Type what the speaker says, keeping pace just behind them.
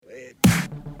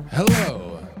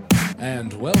Hello,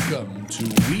 and welcome to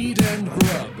Weed and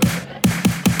Grub.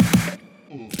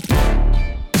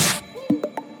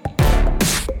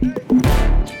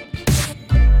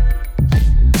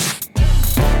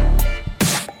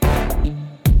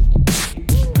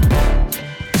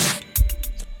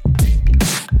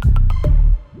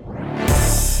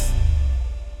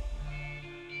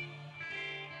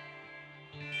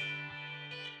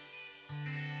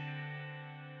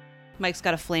 Mike's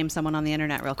got to flame someone on the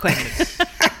internet real quick.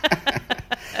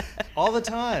 All the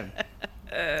time.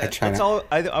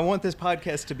 I want this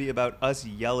podcast to be about us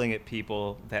yelling at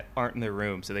people that aren't in their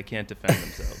room so they can't defend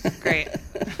themselves. Great.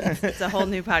 It's a whole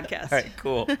new podcast. All right,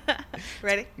 cool.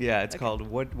 Ready? Yeah, it's called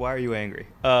Why Are You Angry?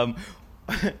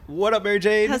 What up, Mary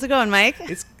Jane? How's it going, Mike?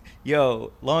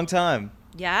 Long time.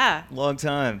 Yeah. Long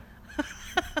time.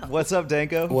 What's up,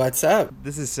 Danko? What's up?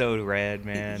 This is so rad,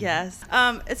 man. Yes.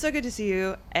 It's so good to see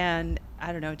you, and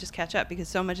I don't know, just catch up because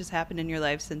so much has happened in your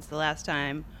life since the last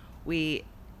time we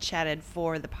chatted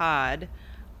for the pod.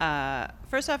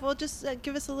 First off, we'll just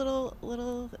give us a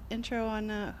little intro on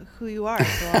who you are,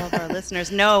 so all of our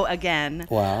listeners know again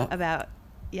about.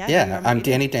 Yeah, I'm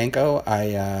Danny Danko.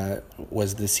 I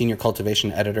was the senior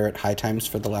cultivation editor at High Times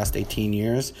for the last 18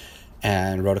 years.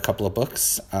 And wrote a couple of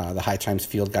books, The High Times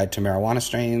Field Guide to Marijuana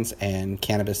Strains and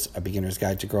Cannabis, A Beginner's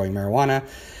Guide to Growing Marijuana.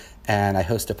 And I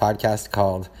host a podcast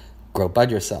called Grow Bud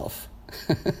Yourself.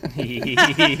 That's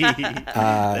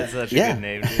such a good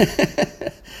name,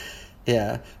 dude.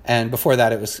 Yeah. And before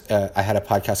that, it was I had a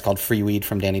podcast called Free Weed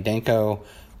from Danny Danko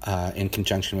in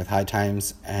conjunction with High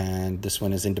Times. And this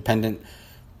one is independent.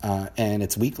 And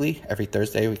it's weekly. Every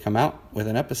Thursday we come out with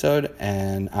an episode,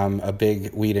 and I'm a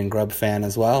big Weed and Grub fan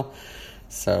as well.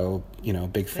 So,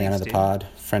 big fan of the pod,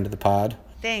 friend of the pod.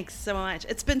 Thanks so much.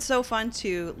 It's been so fun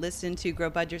to listen to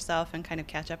Grow Bud Yourself and kind of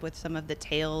catch up with some of the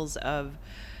tales of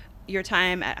your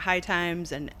time at High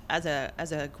Times and as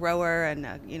a grower and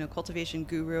cultivation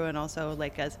guru, and also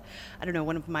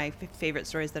one of my favorite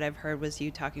stories that I've heard was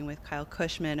you talking with Kyle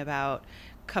Cushman about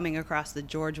coming across the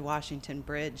George Washington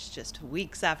Bridge just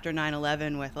weeks after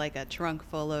 9/11 with a trunk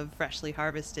full of freshly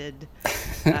harvested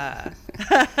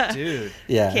dude.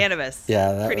 Yeah. Cannabis.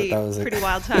 Yeah, that was pretty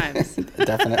wild times.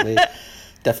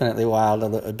 Definitely wild,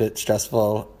 a bit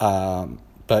stressful,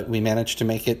 but we managed to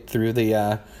make it through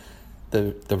the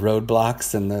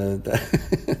roadblocks and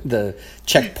the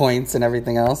checkpoints and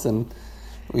everything else, and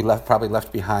we probably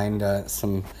left behind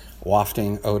some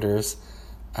wafting odors.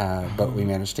 But we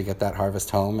managed to get that harvest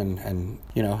home and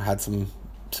had some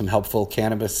helpful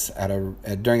cannabis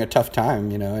during a tough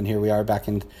time, and here we are back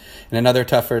in another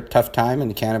tough time,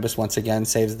 and cannabis once again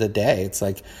saves the day. It's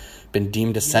been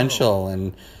deemed essential,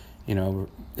 and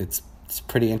it's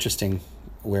pretty interesting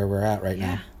where we're at right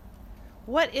now.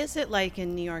 What is it like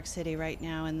in New York City right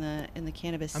now in the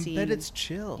cannabis scene? I bet it's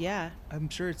chill. Yeah. I'm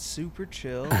sure it's super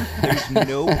chill. There's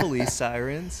no police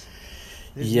sirens.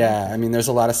 There's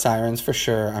a lot of sirens for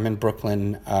sure. I'm in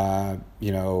Brooklyn, kind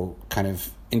of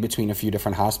in between a few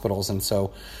different hospitals, and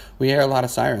so we hear a lot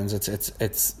of sirens.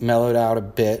 It's mellowed out a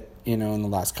bit, in the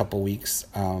last couple weeks.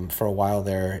 For a while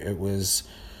there, it was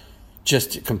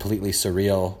just completely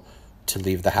surreal to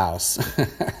leave the house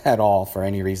at all for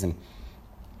any reason.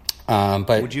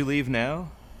 But would you leave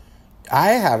now?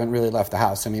 I haven't really left the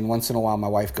house. Once in a while, my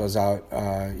wife goes out,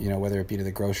 whether it be to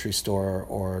the grocery store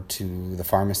or to the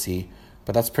pharmacy.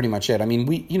 But that's pretty much it.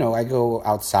 I go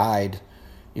outside,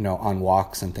 on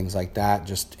walks and things like that,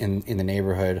 just in the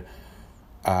neighborhood.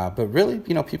 But really,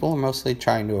 people are mostly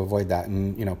trying to avoid that.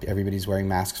 And, everybody's wearing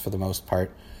masks for the most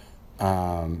part.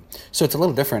 So it's a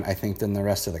little different, I think, than the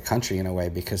rest of the country in a way,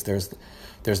 because there's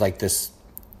this,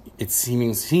 it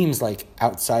seems like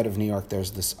outside of New York,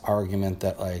 there's this argument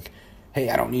that hey,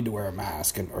 I don't need to wear a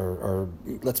mask, or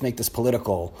let's make this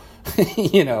political,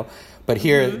 But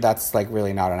here, that's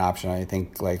really not an option. I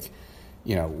think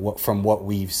from what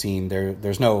we've seen,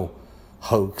 there's no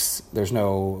hoax, there's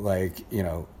no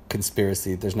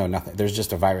conspiracy, there's no nothing. There's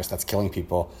just a virus that's killing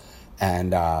people,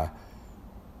 and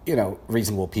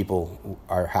reasonable people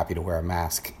are happy to wear a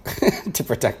mask to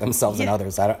protect themselves and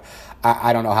others.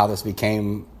 I don't know how this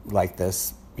became like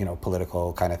this,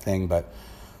 political kind of thing, but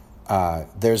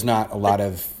there's not a lot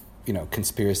of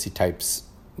conspiracy types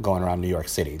going around New York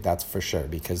City, that's for sure,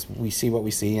 because we see what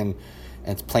we see, and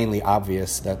it's plainly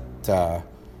obvious that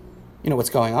what's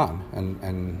going on,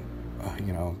 and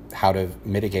how to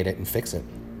mitigate it and fix it.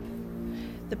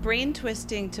 The brain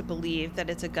twisting to believe that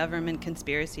it's a government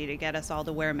conspiracy to get us all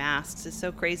to wear masks is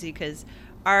so crazy, because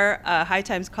Our High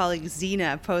Times colleague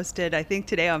Zena posted, I think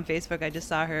today on Facebook, I just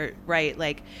saw her write,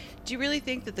 like, do you really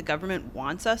think that the government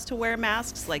wants us to wear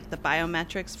masks? Like, the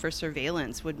biometrics for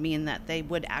surveillance would mean that they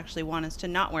would actually want us to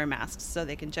not wear masks so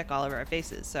they can check all of our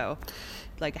faces. So,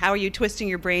 like, how are you twisting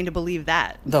your brain to believe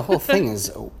that? The whole thing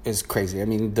is crazy. I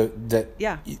mean,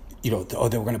 yeah. They were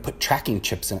going to put tracking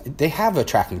chips in it. They have a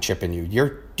tracking chip in you.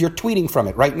 You're tweeting from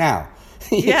it right now.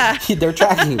 Yeah. They're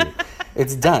tracking you.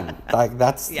 It's done. Like,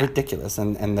 that's ridiculous.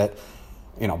 And that,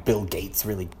 Bill Gates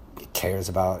really cares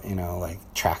about, like,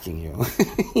 tracking you.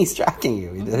 He's tracking you.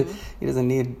 Mm-hmm. He doesn't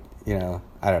need,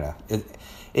 I don't know.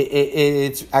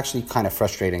 It's actually kind of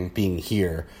frustrating being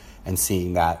here and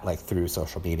seeing that, like, through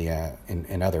social media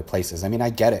in other places. I mean,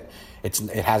 I get it.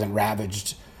 It hasn't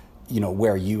ravaged,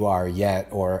 where you are yet,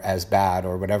 or as bad,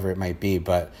 or whatever it might be,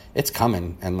 but it's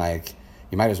coming. And, like,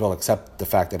 you might as well accept the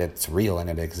fact that it's real and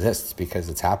it exists because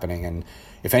it's happening. And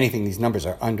if anything, these numbers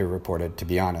are underreported, to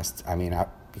be honest. I mean,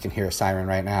 you can hear a siren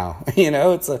right now.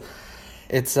 It's a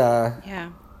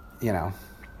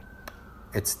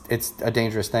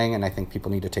dangerous thing, and I think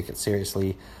people need to take it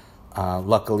seriously.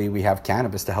 Luckily, we have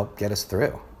cannabis to help get us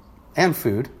through, and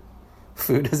food.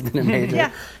 Food has been a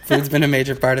major. Food's been a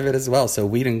major part of it as well. So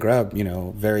weed and grub,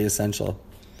 very essential.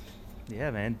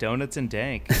 Yeah, man. Donuts and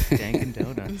dank and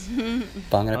donuts.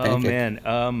 Bong and a pancake.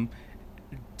 Oh man.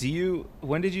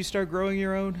 When did you start growing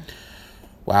your own?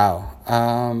 Wow.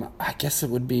 I guess it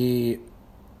would be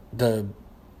the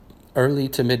early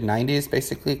to mid 90s,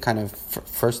 basically. Kind of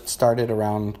first started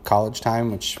around college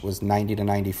time, which was 90 to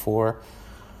 94.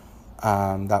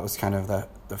 That was kind of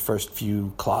the first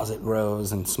few closet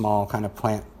grows and small kind of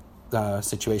plant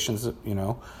situations,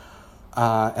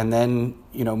 and then,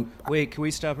 Wait, can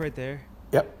we stop right there?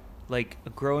 Yep. Like,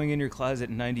 growing in your closet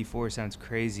in 94 sounds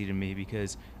crazy to me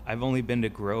because I've only been to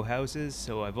grow houses,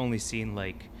 so I've only seen,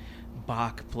 like,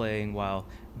 Bach playing while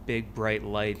big bright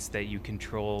lights that you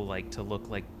control, like, to look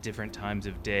like different times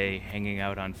of day hanging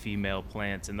out on female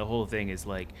plants, and the whole thing is,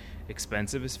 like,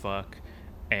 expensive as fuck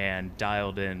and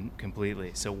dialed in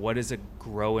completely. So what does a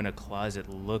grow in a closet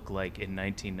look like in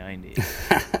 1990?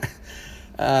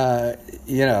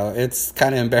 It's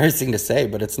kind of embarrassing to say,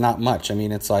 but it's not much. I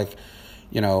mean, it's like,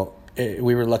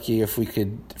 we were lucky if we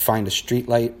could find a street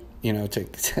light,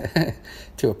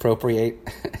 to appropriate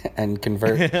and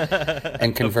convert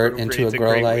into a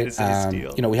grow light.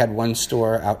 We had one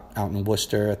store out in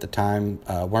Worcester at the time,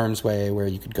 Worms Way, where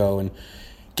you could go and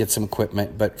get some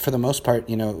equipment. But for the most part,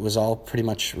 it was all pretty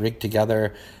much rigged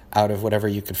together out of whatever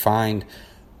you could find.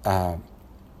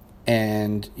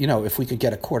 And, if we could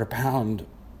get a quarter pound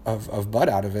of bud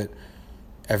out of it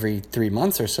every 3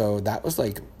 months or so, that was,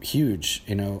 like, huge,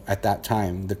 at that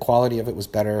time. The quality of it was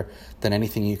better than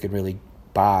anything you could really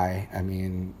buy. I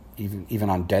mean, even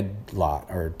on Dead Lot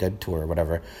or Dead Tour or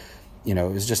whatever, it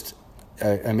was just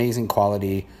amazing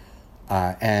quality.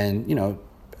 And,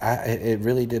 it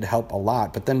really did help a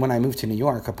lot. But then when I moved to New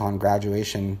York upon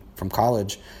graduation from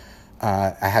college,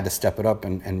 I had to step it up,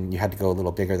 and you had to go a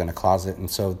little bigger than a closet. And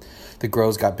so the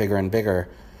grows got bigger and bigger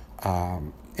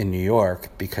in New York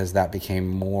because that became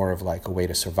more of like a way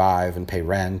to survive and pay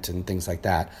rent and things like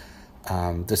that.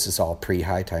 This is all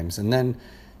pre-High Times. And then,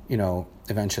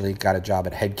 eventually got a job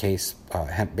at Headcase,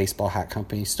 hemp baseball hat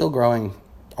company, still growing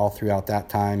all throughout that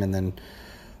time. And then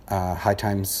High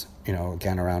Times,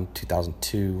 again around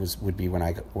 2002 would be when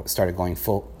I started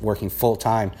working full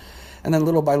time. And then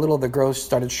little by little, the grows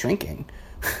started shrinking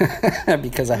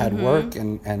because I had work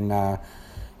and I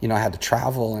had to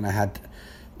travel and I had,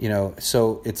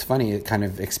 so it's funny, it kind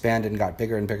of expanded and got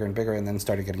bigger and bigger and bigger and then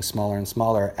started getting smaller and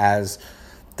smaller as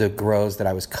the grows that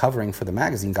I was covering for the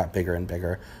magazine got bigger and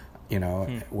bigger,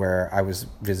 where I was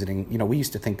visiting, we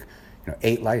used to think,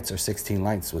 8 lights or 16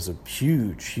 lights was a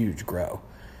huge, huge grow,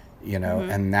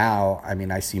 and now, I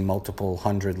mean, I see multiple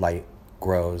 100 light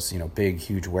grows, big,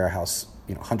 huge warehouse,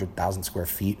 100,000 square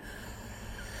feet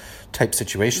type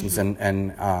situations.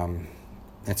 And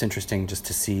it's interesting just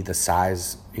to see the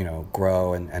size,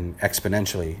 grow and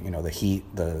exponentially, the heat,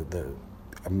 the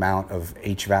amount of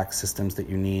HVAC systems that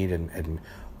you need and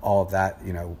all of that,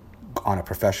 on a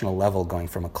professional level, going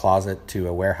from a closet to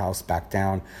a warehouse back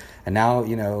down. And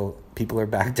now, people are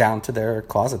back down to their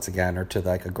closets again or to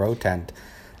like a grow tent.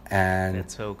 And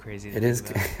it's so crazy. It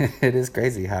is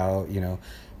crazy how,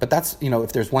 but that's,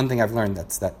 if there's one thing I've learned,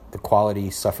 that's that the quality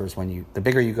suffers the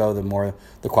bigger you go, the more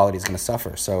the quality is going to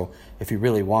suffer. So if you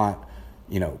really want,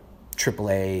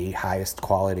 AAA highest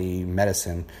quality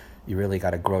medicine, you really got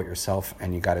to grow it yourself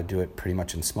and you got to do it pretty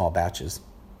much in small batches.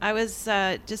 I was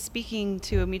just speaking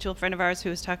to a mutual friend of ours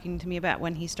who was talking to me about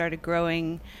when he started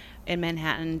growing in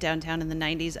Manhattan downtown in the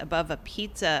 90s above a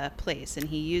pizza place, and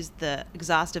he used the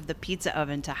exhaust of the pizza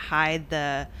oven to hide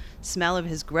the smell of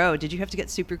his grow. Did you have to get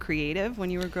super creative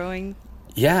when you were growing?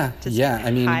 Yeah.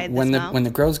 I mean, when smell? the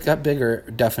grows got bigger,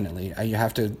 definitely you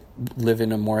have to live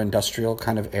in a more industrial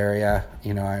kind of area.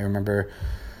 I remember,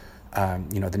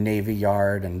 the Navy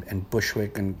Yard and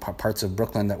Bushwick and parts of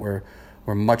Brooklyn that were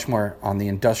much more on the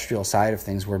industrial side of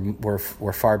things were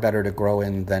far better to grow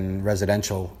in than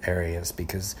residential areas,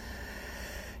 because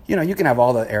you can have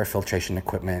all the air filtration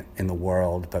equipment in the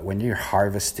world, but when you're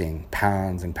harvesting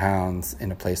pounds and pounds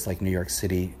in a place like New York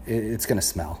City, it's going to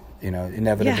smell,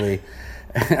 inevitably.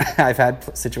 Yeah. I've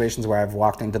had situations where I've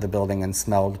walked into the building and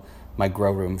smelled my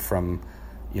grow room from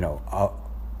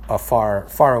a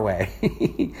far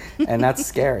away. And that's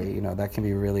scary. That can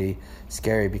be really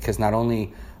scary, because not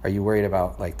only are you worried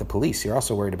about like the police, you're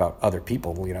also worried about other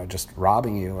people, just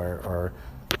robbing you or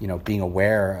being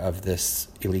aware of this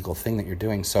illegal thing that you're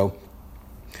doing. So,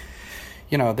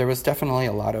 there was definitely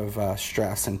a lot of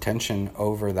stress and tension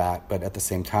over that. But at the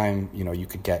same time, you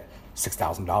could get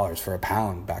 $6,000 for a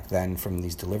pound back then from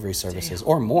these delivery services. Damn.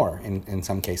 Or more in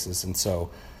some cases. And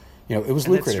so, it was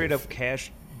lucrative. That's straight up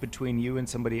cash between you and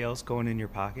somebody else going in your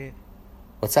pocket?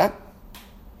 What's that?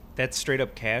 That's straight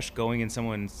up cash going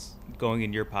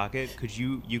in your pocket.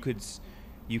 You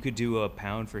could do a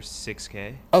pound for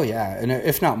 $6,000. Oh yeah, and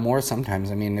if not more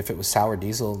sometimes. I mean, if it was sour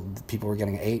diesel, people were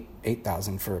getting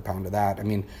 $8,000 for a pound of that. I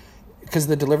mean, because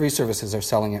the delivery services are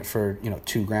selling it for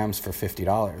 2 grams for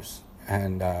 $50,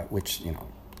 and which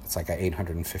it's like a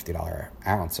 $850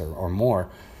 ounce or more.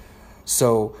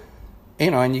 So,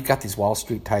 and you've got these Wall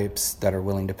Street types that are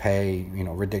willing to pay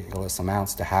ridiculous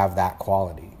amounts to have that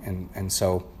quality, and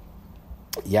so.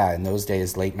 Yeah, in those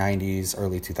days, late 90s,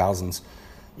 early 2000s,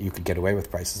 you could get away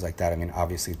with prices like that. I mean,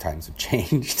 obviously times have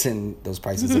changed and those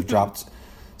prices have dropped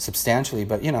substantially.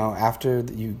 But, after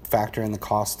you factor in the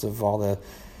cost of all the,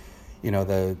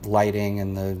 the lighting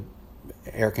and the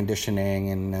air conditioning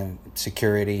and the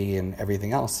security and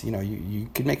everything else, you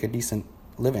could make a decent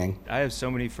living. I have so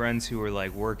many friends who are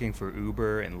like working for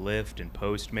Uber and Lyft and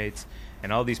Postmates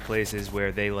and all these places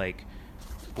where they like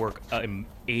work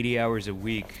 80 hours a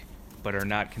week but are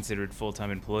not considered full-time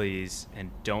employees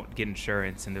and don't get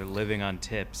insurance, and they're living on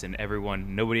tips, and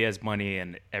nobody has money,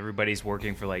 and everybody's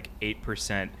working for like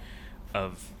 8%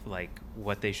 of like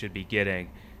what they should be getting.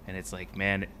 And it's like,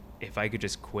 man, if I could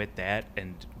just quit that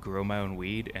and grow my own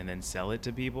weed and then sell it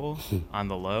to people on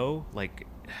the low, like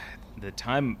the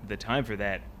time for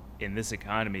that in this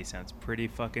economy sounds pretty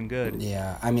fucking good.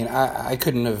 Yeah, I mean, I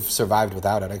couldn't have survived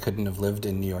without it. I couldn't have lived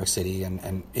in New York City,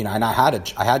 and I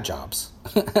had jobs.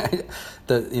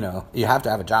 You have to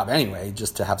have a job anyway,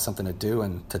 just to have something to do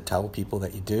and to tell people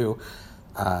that you do.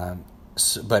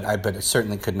 But I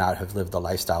certainly could not have lived the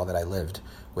lifestyle that I lived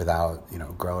without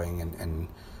growing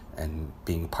and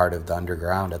being part of the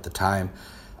underground at the time.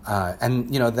 And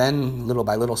then little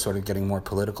by little sort of getting more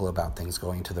political about things,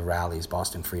 going to the rallies,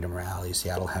 Boston Freedom Rally,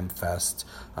 Seattle Hemp Fest,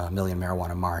 Million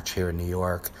Marijuana March here in New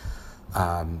York,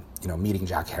 meeting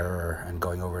Jack Herer and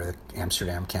going over to the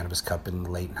Amsterdam Cannabis Cup in the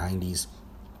late 90s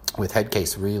with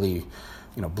Headcase really,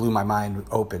 blew my mind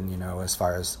open, as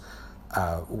far as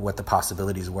what the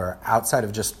possibilities were outside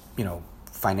of just,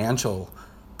 financial,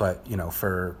 but,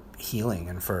 for healing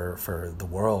and for the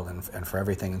world and for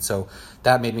everything. And so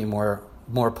that made me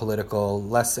more political,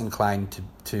 less inclined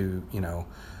to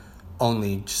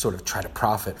only sort of try to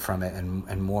profit from it,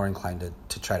 and more inclined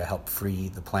to try to help free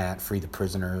the plant, free the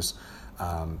prisoners,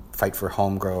 fight for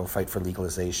home grow, fight for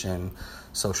legalization,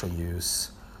 social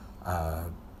use,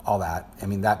 all that. I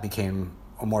mean, that became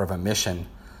more of a mission,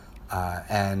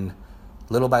 and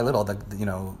little by little,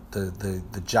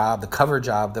 the job, the cover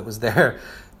job that was there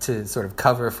to sort of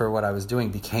cover for what I was doing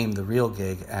became the real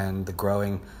gig, and the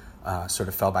growing sort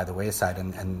of fell by the wayside,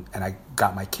 and I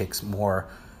got my kicks more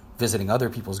visiting other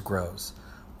people's grows,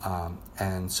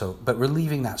 and so, but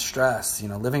relieving that stress,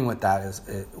 living with that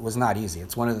was not easy.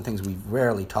 It's one of the things we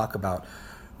rarely talk about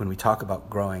when we talk about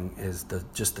growing, is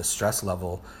just the stress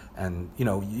level, and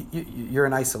you're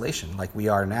in isolation like we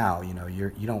are now.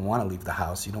 You don't want to leave the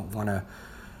house, you don't want to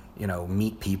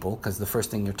meet people, because the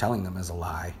first thing you're telling them is a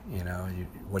lie.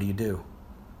 What do you do?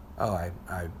 Oh,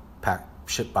 I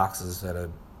ship boxes at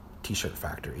a t-shirt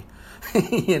factory.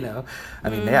 I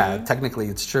mean, yeah, technically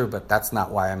it's true, but that's not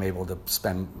why I'm able to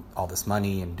spend all this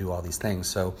money and do all these things.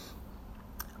 So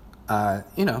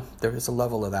there is a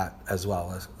level of that as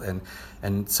well,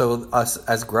 and so us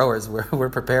as growers, we're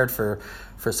prepared for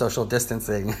social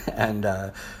distancing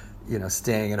and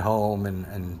staying at home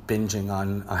and binging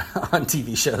on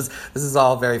TV shows. This is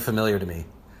all very familiar to me.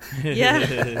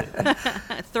 Yeah.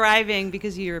 Thriving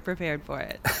because you were prepared for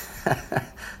it.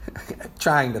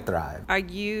 Trying to thrive. Are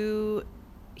you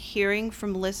hearing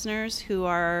from listeners who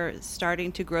are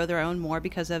starting to grow their own more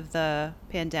because of the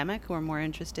pandemic, who are more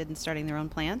interested in starting their own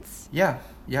plants? Yeah,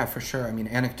 for sure. I mean,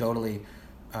 anecdotally,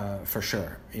 for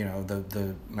sure.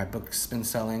 My book's been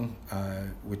selling,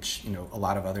 which, a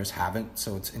lot of others haven't.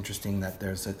 So it's interesting that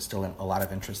there's still a lot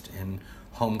of interest in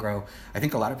home grow. I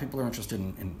think a lot of people are interested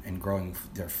in growing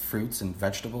their fruits and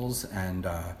vegetables and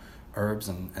herbs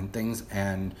and things.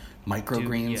 And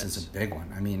microgreens is a big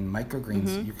one. I mean,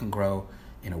 microgreens you can grow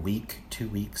in a week, 2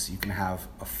 weeks. You can have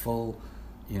a full,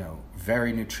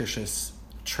 very nutritious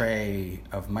tray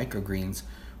of microgreens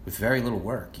with very little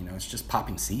work. It's just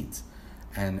popping seeds.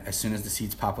 And as soon as the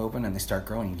seeds pop open and they start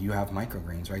growing, you have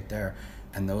microgreens right there.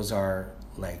 And those are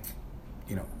like,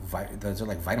 those are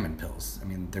like vitamin pills. I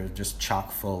mean, they're just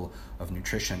chock full of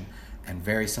nutrition and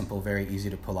very simple, very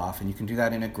easy to pull off. And you can do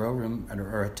that in a grow room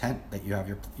or a tent that you have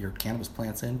your cannabis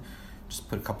plants in. Just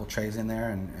put a couple trays in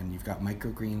there and you've got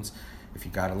microgreens. If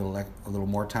you got a little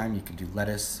more time, you can do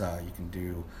lettuce. You can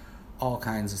do all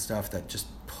kinds of stuff that just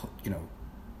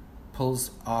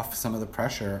pulls off some of the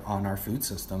pressure on our food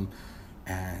system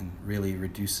and really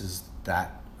reduces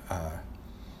that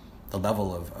the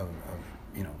level of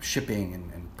shipping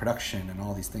and production and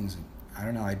all these things. I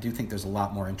don't know. I do think there's a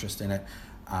lot more interest in it.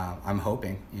 I'm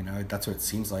hoping. That's what it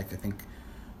seems like. I think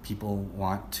people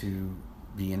want to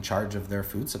be in charge of their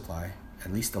food supply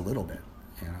at least a little bit.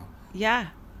 Yeah.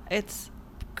 It's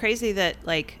crazy that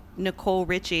like Nicole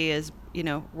Richie is,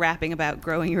 rapping about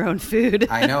growing your own food.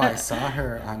 I know. I saw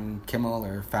her on Kimmel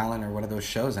or Fallon or one of those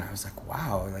shows, and I was like,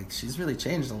 wow, like she's really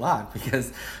changed a lot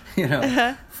because,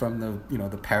 from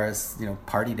the Paris,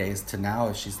 party days to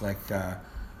now, she's like,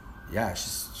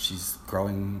 she's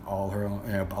growing all her own,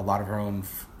 a lot of her own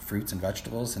fruits and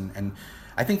vegetables, and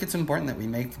I think it's important that we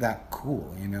make that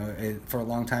cool. For a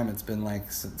long time, it's been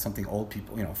like something old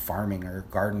people, farming or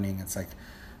gardening. It's like,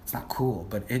 it's not cool,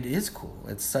 but it is cool.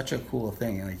 It's such a cool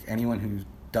thing. Like anyone who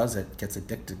does it gets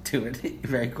addicted to it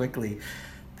very quickly.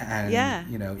 And,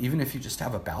 even if you just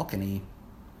have a balcony,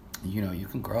 you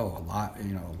can grow a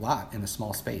lot in a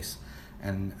small space.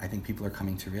 And I think people are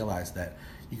coming to realize that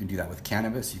you can do that with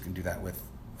cannabis. You can do that with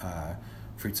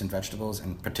fruits and vegetables,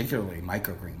 and particularly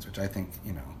microgreens, which I think,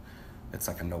 it's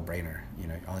like a no-brainer.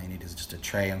 All you need is just a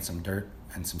tray and some dirt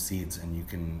and some seeds, and you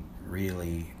can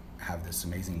really have this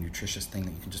amazing nutritious thing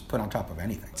that you can just put on top of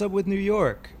anything. What's up with New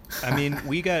York? I mean,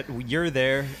 you're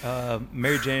there.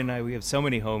 Mary Jane and I, we have so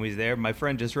many homies there. My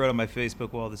friend just wrote on my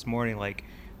Facebook wall this morning, like,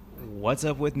 what's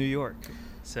up with New York?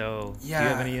 So, do you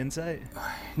have any insight?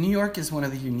 New York is one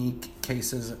of the unique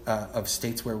cases of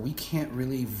states where we can't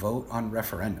really vote on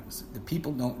referendums. The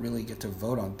people don't really get to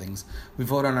vote on things. We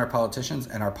vote on our politicians,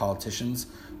 and our politicians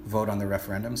vote on the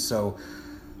referendums. So,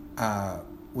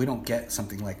 we don't get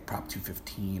something like Prop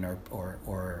 215 or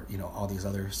all these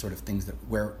other sort of things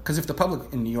because if the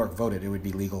public in New York voted, it would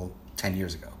be legal 10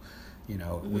 years ago.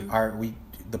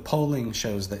 The polling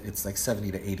shows that it's like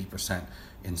 70 to 80%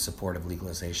 in support of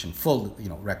legalization, full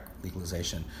rec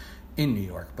legalization in New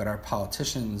York. But our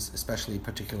politicians,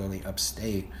 particularly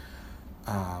upstate,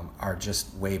 are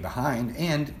just way behind,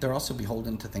 and they're also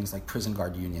beholden to things like prison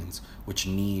guard unions, which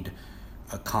need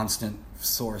a constant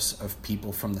source of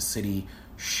people from the city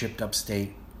shipped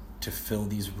upstate to fill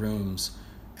these rooms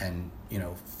and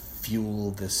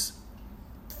fuel this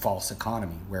false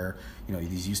economy where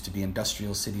these used to be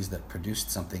industrial cities that produced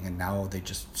something, and now they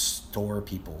just store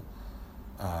people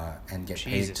and get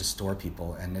paid to store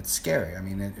people, and it's scary. I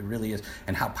mean, it really is,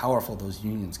 and how powerful those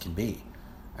unions can be.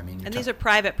 I mean, and these are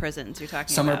private prisons you're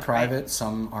talking some about. Some are private, right?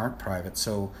 Some aren't private.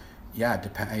 So yeah,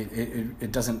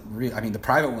 it doesn't really. I mean, the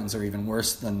private ones are even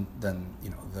worse than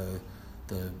the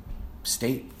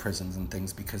state prisons and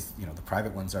things, because the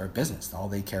private ones are a business. All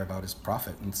they care about is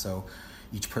profit, and so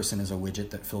each person is a widget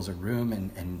that fills a room,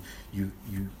 and you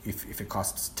if it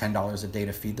costs $10 a day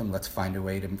to feed them, let's find a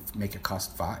way to make it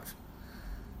cost $5.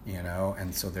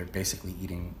 And so they're basically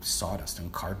eating sawdust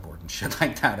and cardboard and shit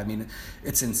like that. I mean,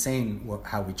 it's insane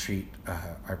how we treat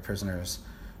our prisoners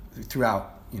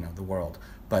throughout the world,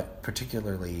 but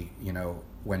particularly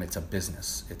when it's a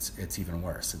business, it's even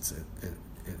worse. It's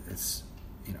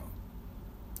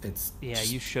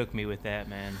you shook me with that,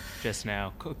 man, just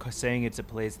now. Saying it's a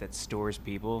place that stores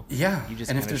people. Yeah, you just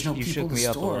and if there's no people to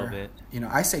store,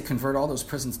 I say convert all those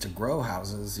prisons to grow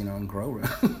houses, and grow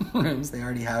rooms. They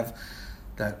already have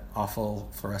that awful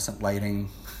fluorescent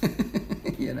lighting.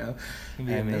 you know, It'd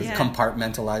be and there's amazing.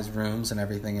 compartmentalized rooms and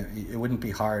everything. It wouldn't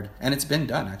be hard, and it's been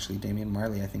done actually. Damian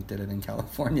Marley, I think, did it in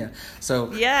California.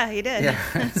 So Yeah, he did.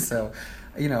 yeah, so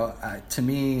you know, to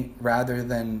me, rather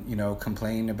than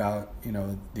complain about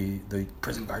the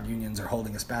prison guard unions are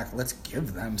holding us back, let's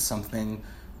give them something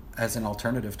as an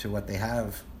alternative to what they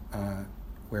have,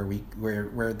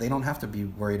 where they don't have to be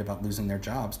worried about losing their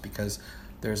jobs, because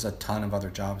there's a ton of other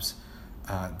jobs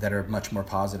that are much more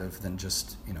positive than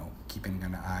just keeping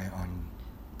an eye on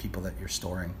people that you're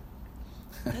storing.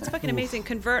 That's fucking amazing.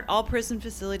 Convert all prison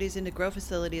facilities into grow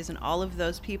facilities, and all of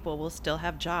those people will still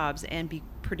have jobs and be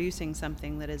producing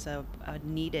something that is a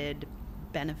needed,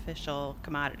 beneficial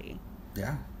commodity.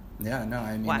 Yeah. No,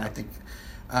 I mean, Wow. I think,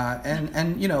 and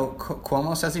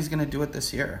Cuomo says he's going to do it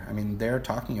this year. I mean, they're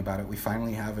talking about it. We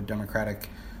finally have a Democratic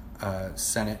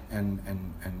Senate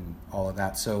and all of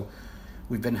that. So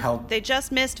we've been held. They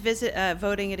just missed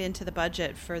voting it into the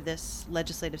budget for this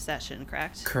legislative session,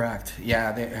 correct? Correct. Yeah.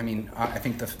 I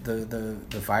think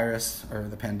the virus or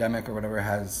the pandemic or whatever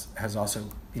has also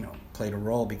played a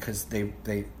role, because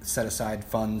they set aside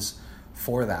funds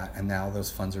for that, and now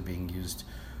those funds are being used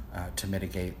to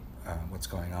mitigate what's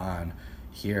going on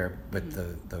here with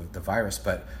the virus.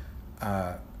 But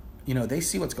they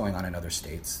see what's going on in other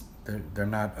states. They're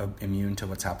not immune to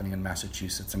what's happening in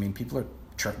Massachusetts. I mean, people are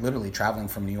literally traveling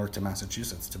from New York to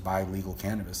Massachusetts to buy legal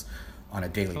cannabis on a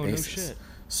daily basis. No shit.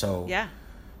 So Yeah.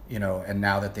 And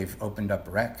now that they've opened up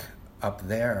rec up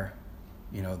there,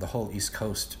 the whole East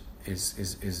Coast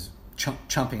is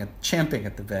champing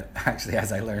at the bit. Actually,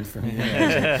 as I learned from you.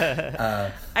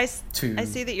 I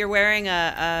see that you're wearing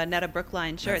a Netta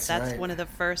Brookline shirt. That's right. One of the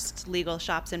first legal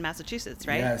shops in Massachusetts,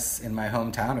 right? Yes, in my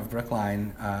hometown of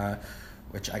Brookline,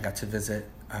 which I got to visit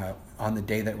on the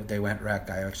day that they went rec.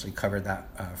 I actually covered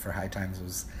that for High Times. It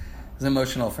was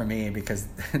emotional for me, because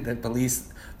the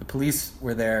police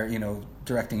were there,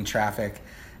 directing traffic,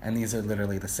 and these are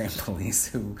literally the same police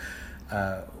who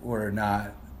were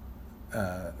not.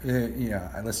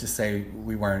 Let's just say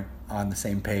we weren't on the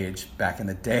same page back in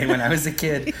the day when I was a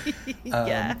kid.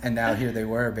 Yeah. And now here they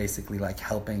were basically like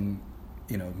helping,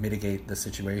 mitigate the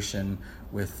situation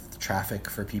with traffic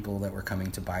for people that were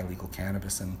coming to buy legal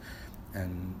cannabis. And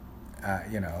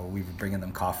we were bringing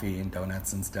them coffee and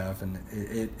donuts and stuff. And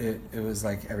it was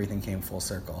like everything came full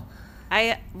circle.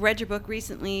 I read your book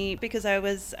recently because I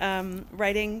was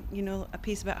writing, a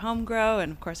piece about home grow,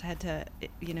 and of course I had to,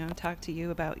 talk to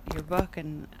you about your book.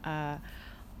 And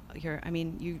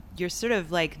you're sort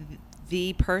of like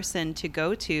the person to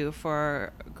go to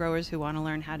for growers who want to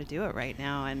learn how to do it right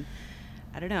now. And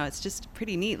I don't know, it's just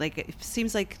pretty neat. Like, it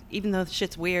seems like even though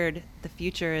shit's weird, the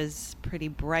future is pretty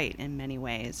bright in many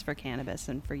ways for cannabis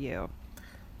and for you.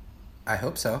 I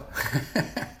hope so.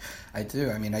 I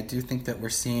do. I mean, I do think that we're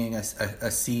seeing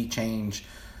a sea change.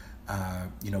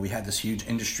 We had this huge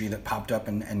industry that popped up,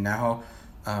 and now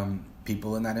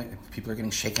people are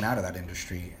getting shaken out of that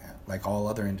industry. Like all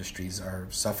other industries are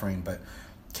suffering, but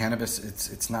cannabis,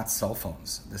 it's not cell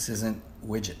phones. This isn't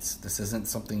widgets. This isn't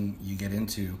something you get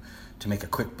into to make a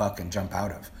quick buck and jump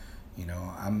out of.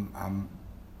 I'm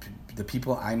the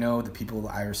people I know, the people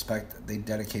I respect, they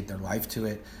dedicate their life to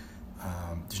it.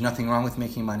 There's nothing wrong with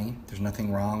making money. There's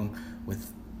nothing wrong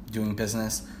with doing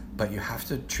business, but you have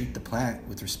to treat the plant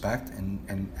with respect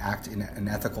and act in an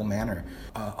ethical manner.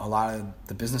 A lot of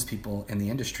the business people in the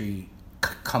industry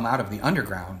come out of the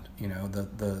underground,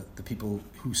 the people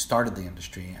who started the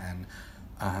industry, and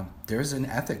there's an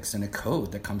ethics and a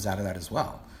code that comes out of that as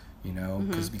well,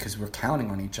 because we're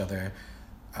counting on each other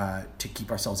to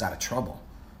keep ourselves out of trouble.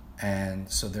 And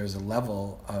so there's a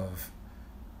level of,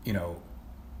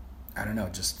 I don't know,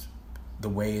 just the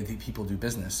way that people do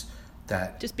business,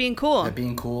 that Just being cool. that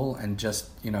being cool, and just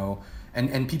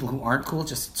and people who aren't cool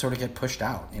just sort of get pushed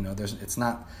out. It's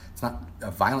not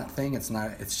a violent thing. It's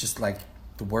just like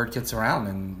the word gets around,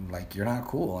 and like, you're not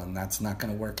cool, and that's not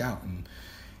going to work out. And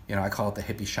I call it the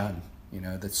hippie shun.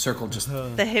 The circle just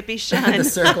The hippie shun. the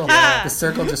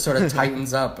circle just sort of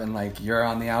tightens up, and like, you're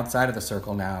on the outside of the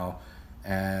circle now,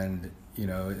 and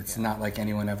it's not like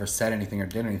anyone ever said anything or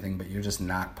did anything, but you're just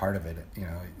not part of it.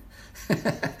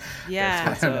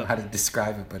 Yeah. I don't know how to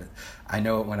describe it, but I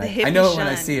know it when I hippie know it when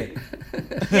I shun. see it.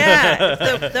 Yeah,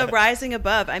 the rising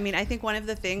above. I mean, I think one of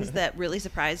the things that really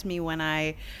surprised me when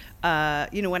I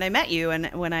met you,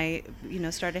 and when I,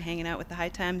 started hanging out with the High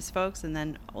Times folks, and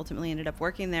then ultimately ended up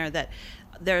working there, that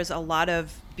there's a lot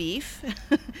of beef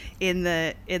in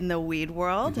the weed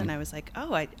world. Mm-hmm. And I was like,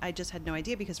 oh, I just had no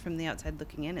idea, because from the outside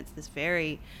looking in, it's this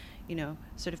very,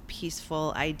 sort of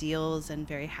peaceful ideals and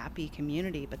very happy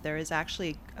community. But there is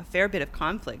actually a fair bit of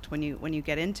conflict when you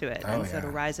get into it. Oh, and so to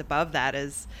yeah. rise above that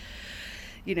is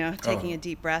taking a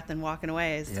deep breath and walking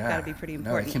away has got to be pretty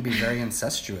important. No, it can be very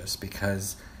incestuous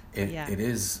because it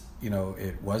is,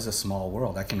 it was a small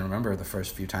world. I can remember the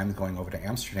first few times going over to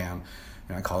Amsterdam,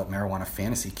 I call it marijuana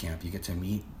fantasy camp. You get to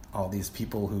meet all these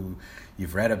people who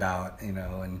you've read about,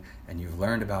 and you've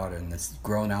learned about, and it's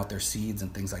grown out their seeds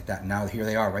and things like that. And now here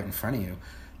they are right in front of you.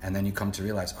 And then you come to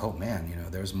realize, oh man,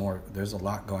 there's a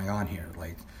lot going on here.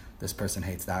 Like, this person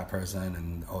hates that person,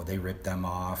 and they ripped them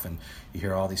off, and you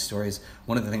hear all these stories.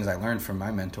 One of the things I learned from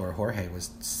my mentor Jorge was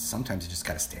sometimes you just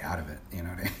got to stay out of it. You know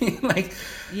what I mean? Like,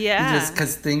 just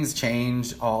because things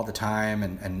change all the time,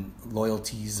 and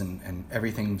loyalties and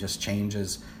everything just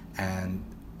changes. And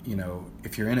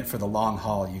if you're in it for the long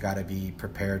haul, you got to be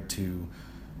prepared to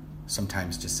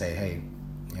sometimes just say, hey,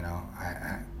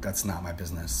 I that's not my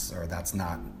business, or that's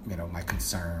not my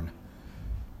concern.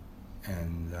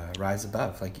 And rise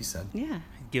above, like you said. Yeah.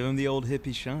 Give him the old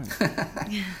hippie shine.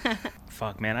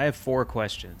 Fuck, man. I have 4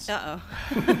 questions.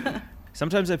 Uh-oh.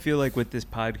 Sometimes I feel like with this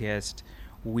podcast,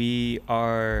 we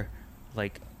are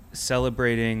like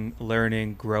celebrating,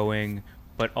 learning, growing,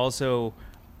 but also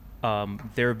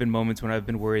there have been moments when I've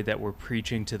been worried that we're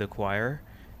preaching to the choir.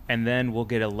 And then we'll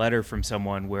get a letter from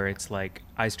someone where it's like,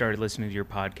 I started listening to your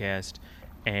podcast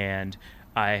and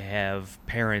I have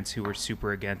parents who are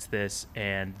super against this,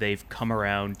 and they've come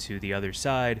around to the other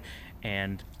side,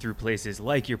 and through places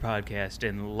like your podcast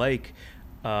and like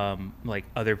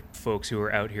other folks who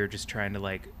are out here just trying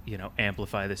to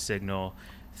amplify the signal,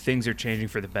 things are changing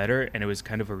for the better. And it was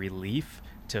kind of a relief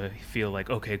to feel like,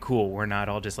 okay, cool, we're not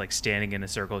all just like standing in a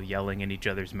circle yelling in each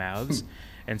other's mouths.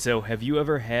 And so have you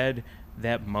ever had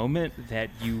that moment that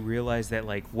you realized that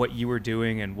like what you were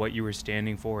doing and what you were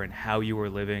standing for and how you were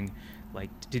living, like,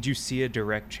 did you see a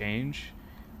direct change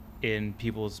in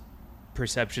people's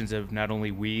perceptions of not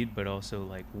only weed, but also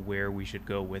like where we should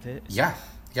go with it? Yeah,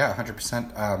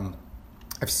 100%.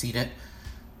 I've seen it,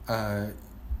 on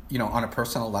a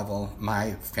personal level.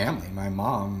 My family, my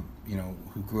mom,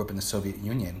 who grew up in the Soviet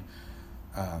Union,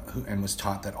 and was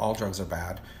taught that all drugs are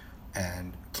bad,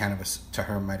 and cannabis to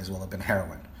her might as well have been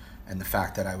heroin. And the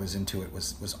fact that I was into it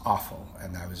was awful,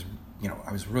 and I was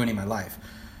ruining my life.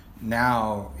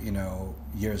 Now,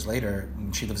 years later,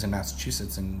 she lives in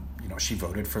Massachusetts, and, she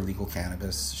voted for legal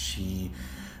cannabis. She,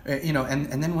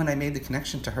 and then when I made the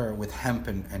connection to her with hemp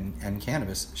and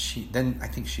cannabis, I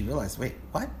think she realized, wait,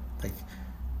 what? Like,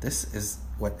 this is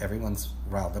what everyone's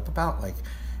riled up about? Like,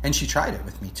 and she tried it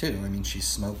with me too. I mean, she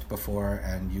smoked before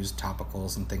and used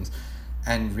topicals and things,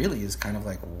 and really is kind of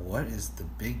like, what is the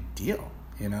big deal?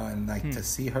 And like to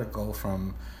see her go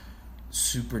from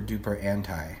super duper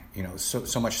anti,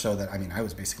 so much so that, I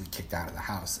was basically kicked out of the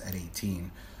house at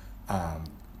 18.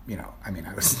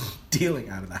 I was dealing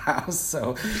out of the house.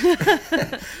 So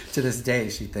to this day,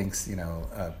 she thinks,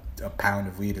 a pound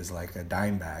of weed is like a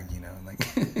dime bag,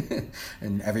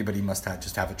 and everybody must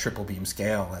just have a triple beam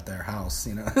scale at their house,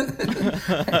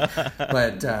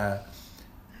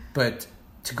 but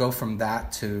to go from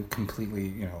that to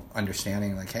completely,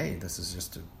 understanding like, hey, this is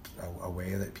just a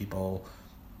way that people,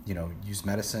 use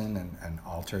medicine and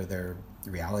alter their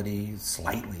reality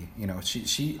slightly.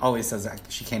 She always says that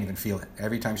she can't even feel it.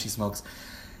 Every time she smokes,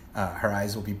 her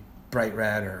eyes will be bright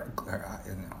red or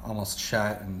almost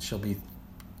shut, and she'll be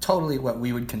totally what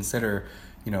we would consider,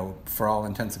 for all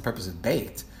intents and purposes,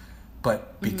 baked.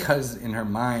 But because in her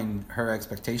mind, her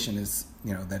expectation is,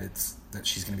 that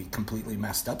she's going to be completely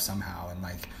messed up somehow and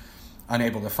like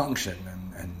unable to function,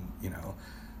 and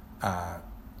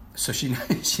so she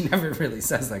never really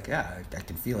says like, yeah, I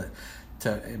can feel it.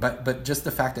 But just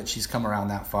the fact that she's come around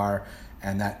that far,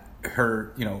 and that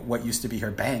her, what used to be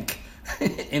her bank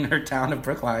in her town of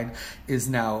Brookline is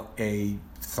now a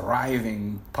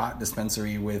thriving pot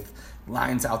dispensary with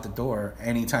lines out the door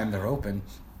anytime they're open.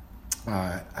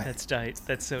 That's tight.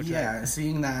 That's so tight. Yeah,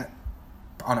 seeing that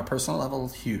on a personal level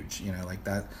is huge. Like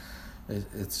that.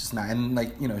 It's just not, and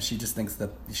like, she just thinks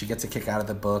that she gets a kick out of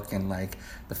the book, and like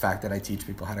the fact that I teach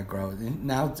people how to grow.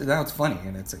 Now it's funny,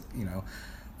 and it's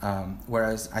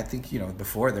whereas I think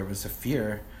before there was a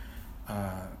fear,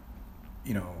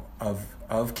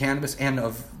 of cannabis and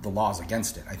of the laws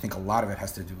against it. I think a lot of it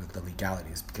has to do with the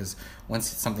legalities, because once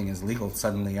something is legal,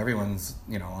 suddenly everyone's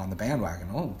on the bandwagon.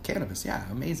 Oh, cannabis,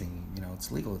 yeah, amazing. It's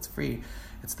legal, it's free,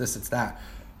 it's this, it's that.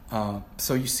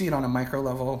 So you see it on a micro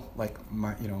level, like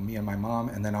me and my mom,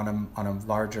 and then on a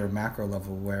larger macro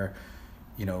level where,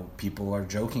 people are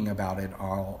joking about it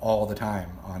all the time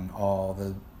on all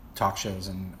the talk shows,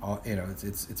 and all,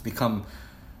 it's become,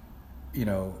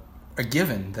 a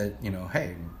given that,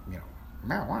 hey,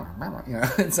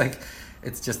 marijuana, it's like,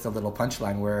 it's just a little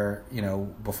punchline where,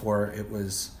 before it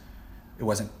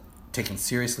wasn't taken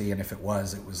seriously, and if it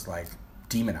was like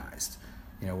demonized,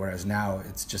 whereas now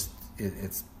it's just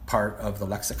it's part of the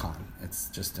lexicon. It's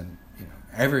just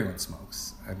everyone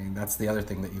smokes. I mean, that's the other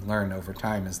thing that you learn over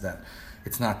time, is that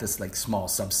it's not this like small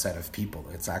subset of people.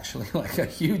 It's actually like a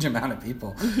huge amount of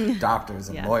people, doctors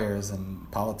and lawyers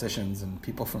and politicians and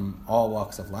people from all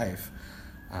walks of life.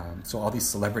 So all these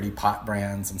celebrity pot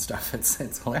brands and stuff,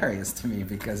 it's hilarious to me,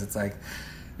 because it's like,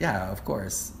 yeah, of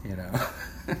course,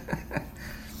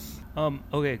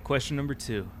 Okay, question number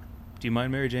 2. Do you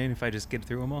mind, Mary Jane, if I just get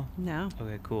through them all? No.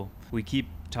 Okay, cool. We keep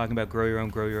talking about grow your own,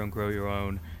 grow your own, grow your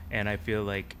own, and I feel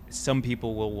like some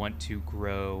people will want to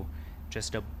grow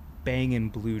just a banging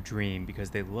Blue Dream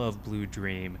because they love Blue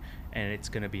Dream, and it's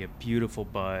going to be a beautiful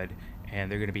bud, and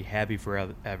they're going to be happy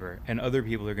forever. And other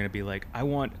people are going to be like, I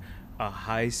want a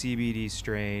high CBD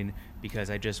strain because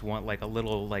I just want like a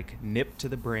little like nip to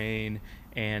the brain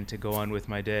and to go on with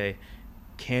my day.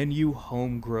 Can you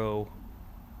home grow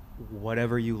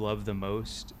whatever you love the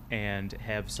most and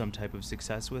have some type of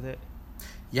success with it?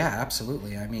 Yeah,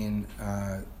 absolutely. I mean,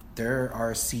 there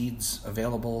are seeds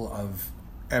available of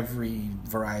every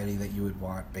variety that you would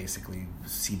want, basically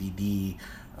CBD,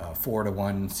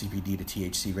 4-to-1 CBD to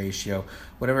THC ratio,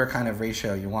 whatever kind of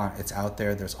ratio you want, it's out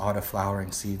there. There's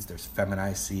auto-flowering seeds, there's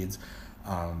feminized seeds,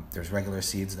 there's regular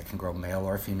seeds that can grow male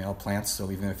or female plants,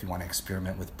 so even if you want to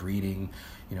experiment with breeding,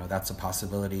 that's a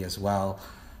possibility as well.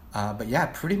 But yeah,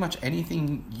 pretty much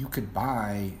anything you could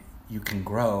buy, you can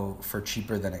grow for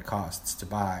cheaper than it costs to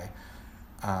buy.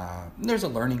 There's a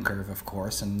learning curve, of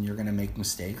course, and you're going to make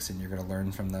mistakes and you're going to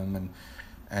learn from them.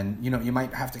 And you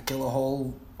might have to kill a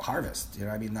whole harvest.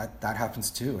 I mean, that happens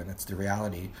too. And it's the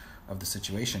reality of the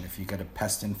situation. If you get a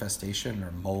pest infestation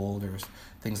or mold or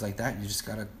things like that, you just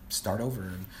got to start over.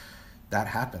 And that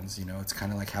happens, it's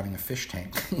kind of like having a fish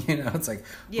tank. It's like,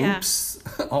 oops,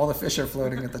 all the fish are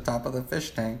floating at the top of the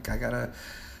fish tank. I got to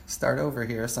start over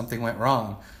here. Something went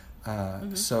wrong.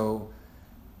 So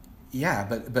yeah,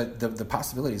 but the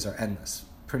possibilities are endless.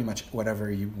 Pretty much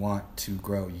whatever you want to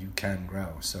grow, you can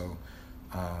grow. So,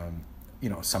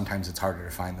 sometimes it's harder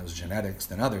to find those genetics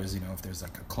than others. If there's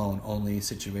like a clone only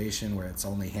situation where it's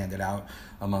only handed out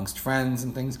amongst friends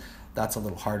and things, that's a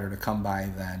little harder to come by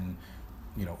than,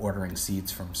 ordering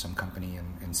seeds from some company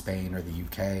in Spain or the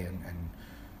UK and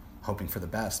hoping for the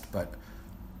best. But,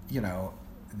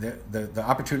 the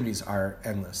opportunities are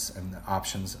endless, and the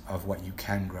options of what you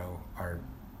can grow are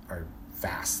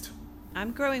vast.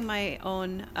 I'm growing my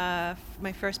own,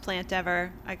 my first plant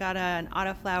ever. I got an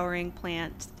auto-flowering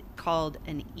plant called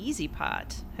an Easy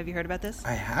Pot. Have you heard about this?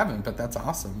 I haven't, but that's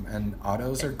awesome. And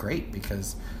autos are great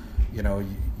because, you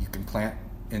can plant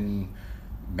in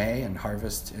May and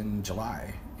harvest in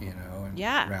July, And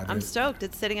yeah, I'm stoked.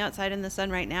 It's sitting outside in the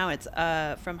sun right now. It's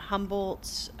from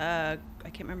Humboldt. I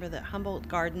can't remember the Humboldt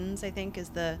Gardens, I think, is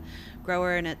the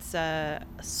grower, and it's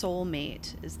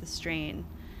Soulmate is the strain.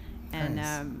 And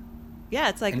nice. Yeah,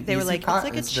 it's like An they were Easy like, Pot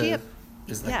it's like a chia.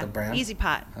 Is like the brand? Easy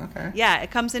Pot. Okay. Yeah, it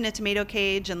comes in a tomato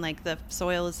cage, and like the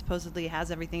soil is supposedly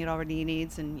has everything it already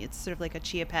needs, and it's sort of like a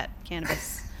chia pet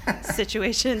cannabis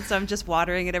situation. So I'm just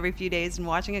watering it every few days and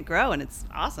watching it grow, and it's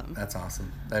awesome. That's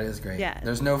awesome. That is great. Yeah.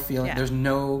 There's no feeling. Yeah. There's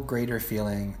no greater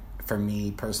feeling for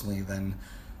me personally than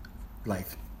like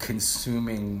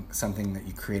consuming something that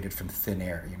you created from thin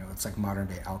air. It's like modern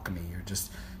day alchemy. You're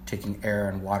just taking air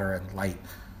and water and light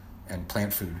and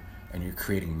plant food, and you're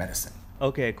creating medicine.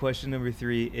 Okay, question number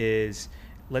 3 is,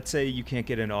 let's say you can't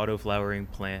get an auto-flowering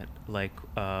plant like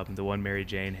the one Mary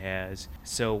Jane has.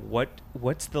 So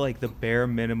what's the bare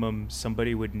minimum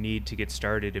somebody would need to get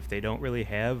started if they don't really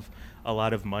have a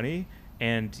lot of money,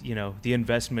 and the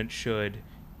investment should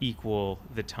equal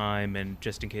the time, and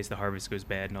just in case the harvest goes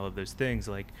bad and all of those things,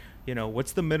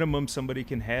 what's the minimum somebody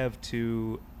can have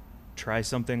to try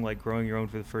something like growing your own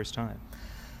for the first time?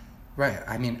 Right.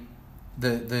 I mean,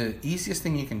 the easiest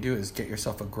thing you can do is get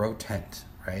yourself a grow tent,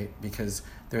 right? Because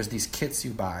there's these kits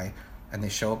you buy, and they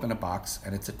show up in a box,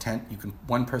 and it's a tent.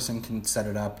 One person can set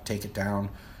it up, take it down.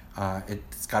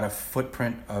 It's got a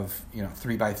footprint of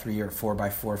 3x3 or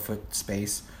 4x4 foot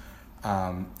space.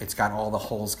 It's got all the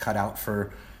holes cut out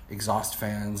for exhaust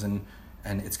fans, and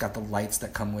it's got the lights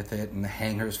that come with it, and the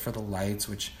hangers for the lights,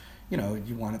 which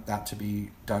you want that to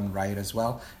be done right as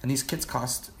well. And these kits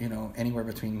cost anywhere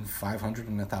between $500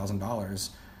 and $1,000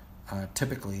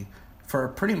 typically for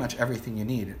pretty much everything you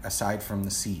need aside from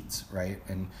the seeds, right?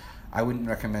 And I wouldn't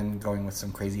recommend going with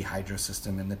some crazy hydro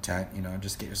system in the tent.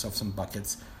 Just get yourself some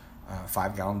buckets,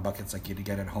 5-gallon buckets like you'd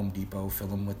get at Home Depot, fill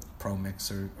them with Pro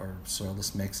Mix or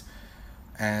soilless mix,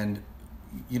 and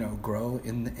grow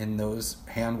in those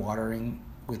hand watering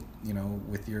with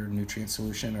with your nutrient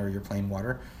solution or your plain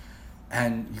water.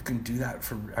 And you can do that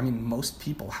for, I mean, most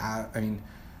people have, I mean,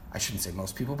 I shouldn't say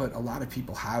most people, but a lot of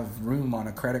people have room on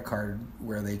a credit card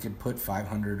where they could put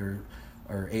 $500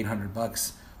 or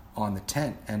 $800 on the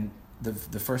tent. And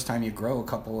the first time you grow a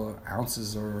couple of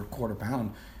ounces or a quarter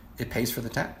pound, it pays for the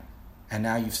tent. And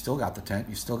now you've still got the tent,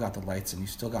 you've still got the lights, and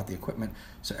you've still got the equipment.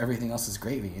 So everything else is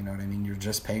gravy, you know what I mean? You're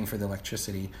just paying for the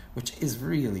electricity, which is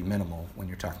really minimal when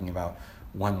you're talking about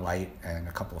one light and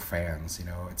a couple of fans. You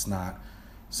know, it's not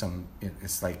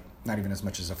it's like not even as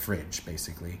much as a fridge,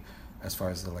 basically, as far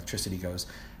as the electricity goes.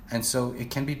 And so it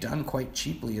can be done quite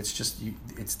cheaply. It's just,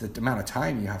 it's the amount of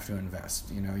time you have to invest.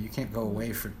 You know, you can't go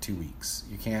away for 2 weeks.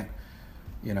 You can't,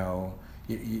 you know,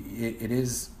 it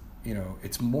is, you know,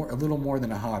 it's a little more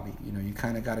than a hobby. You know, you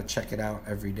kind of got to check it out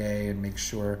every day and make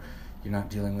sure you're not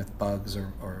dealing with bugs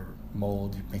or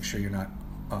mold. You make sure you're not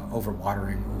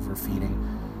overwatering,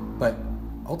 overfeeding. But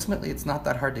ultimately, it's not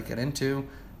that hard to get into.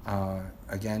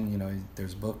 Again, you know,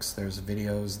 there's books, there's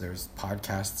videos, there's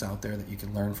podcasts out there that you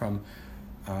can learn from.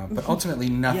 But ultimately,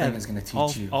 nothing is going to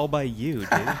teach you. All by you, dude.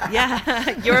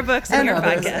 Yeah, your books and your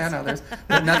podcast. And others.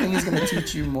 But nothing is going to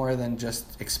teach you more than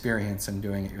just experience and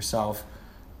doing it yourself.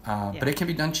 But it can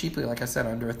be done cheaply, like I said,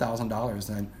 under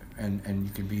 $1,000, and you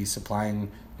could be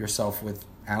supplying yourself with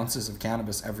ounces of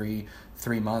cannabis every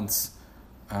 3 months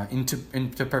into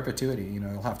perpetuity. You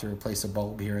know, you'll have to replace a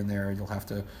bulb here and there. You'll have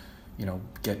to, you know,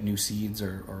 get new seeds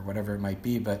or whatever it might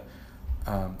be. But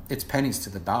it's pennies to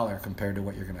the dollar compared to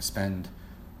what you're going to spend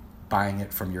buying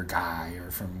it from your guy or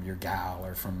from your gal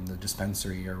or from the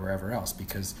dispensary or wherever else,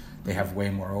 because they have way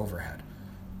more overhead.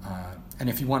 And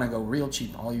if you want to go real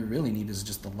cheap, all you really need is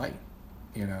just the light,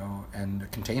 you know, and the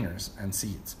containers and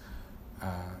seeds.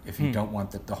 If you don't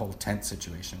want the whole tent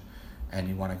situation and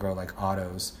you want to grow like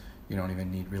autos, you don't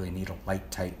even really need a light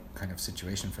tight kind of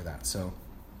situation for that. So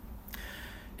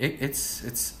it's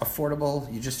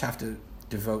affordable. You just have to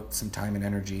devote some time and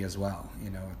energy as well. You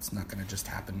know, it's not going to just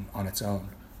happen on its own.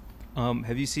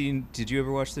 Did you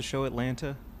ever watch the show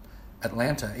Atlanta?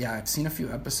 Atlanta, yeah, I've seen a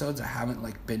few episodes. I haven't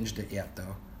like binged it yet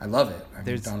though. I love it. I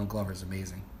mean, Donald Glover's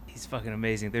amazing. He's fucking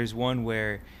amazing. There's one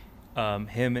where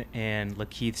him and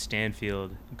Lakeith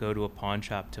Stanfield go to a pawn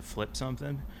shop to flip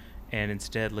something, and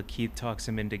instead Lakeith talks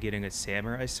him into getting a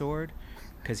samurai sword,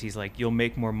 because he's like, you'll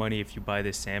make more money if you buy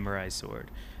this samurai sword.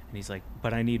 And he's like,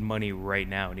 but I need money right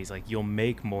now. And he's like, you'll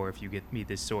make more if you get me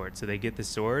this sword. So they get the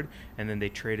sword, and then they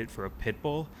trade it for a pit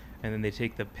bull, and then they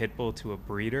take the pit bull to a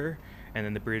breeder, and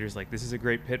then the breeder's like, this is a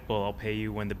great pit bull, I'll pay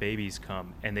you when the babies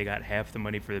come. And they got half the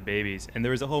money for the babies. And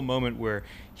there was a whole moment where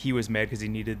he was mad because he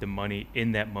needed the money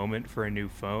in that moment for a new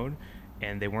phone,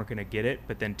 and they weren't going to get it.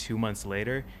 But then 2 months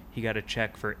later, he got a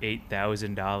check for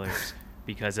 $8,000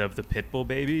 because of the pit bull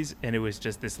babies. And it was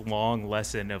just this long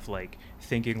lesson of like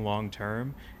thinking long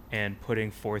term and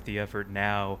putting forth the effort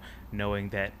now, knowing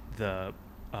that the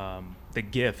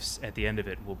gifts at the end of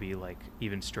it will be like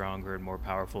even stronger and more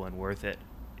powerful and worth it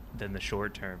than the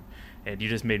short term. And you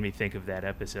just made me think of that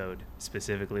episode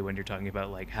specifically when you're talking about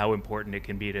like how important it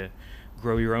can be to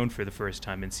grow your own for the first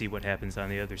time and see what happens on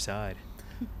the other side.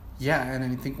 Yeah, and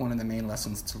I think one of the main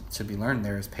lessons to be learned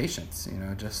there is patience. You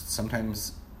know, just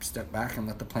sometimes step back and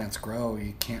let the plants grow.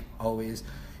 You can't always,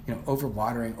 you know,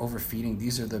 overwatering, overfeeding.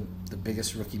 These are the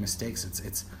biggest rookie mistakes.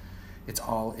 It's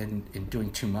all in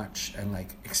doing too much and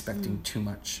like expecting too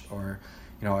much. Or,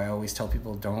 you know, I always tell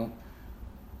people, don't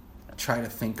try to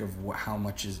think of how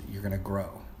much you're going to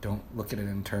grow. Don't look at it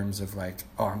in terms of like,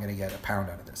 oh, I'm going to get a pound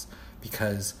out of this,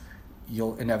 because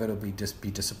you'll inevitably just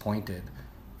be disappointed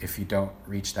if you don't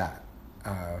reach that.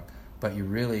 But what you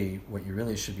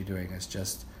really should be doing is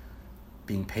just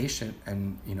being patient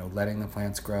and, you know, letting the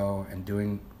plants grow and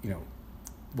doing, you know,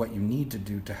 what you need to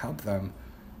do to help them.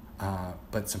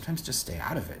 But sometimes just stay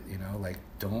out of it, you know, like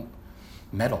don't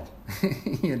meddle,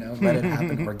 you know, let it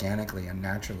happen organically and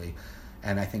naturally.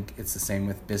 And I think it's the same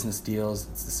with business deals.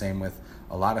 It's the same with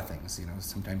a lot of things, you know,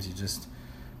 sometimes you just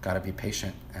got to be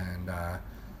patient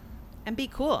and be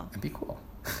cool. And be cool.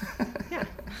 Yeah.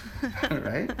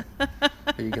 Right?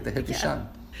 Or you get the hippie shun.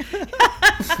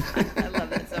 I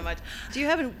love that so much. Do you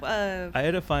have I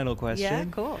had a final question. Yeah,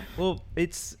 cool. Well,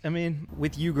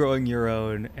 with you growing your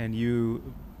own and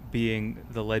you being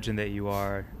the legend that you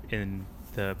are in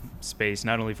the space,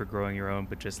 not only for growing your own,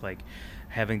 but just like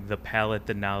having the palate,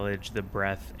 the knowledge, the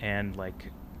breadth, and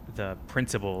like the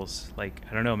principles, like,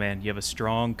 I don't know, man, you have a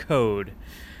strong code.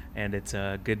 and it's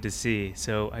good to see.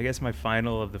 So I guess my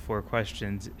final of the 4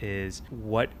 questions is,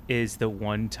 what is the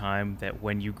one time that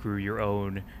when you grew your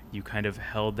own, you kind of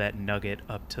held that nugget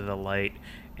up to the light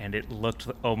and it looked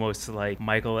almost like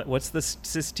Michael, what's the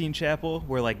Sistine Chapel,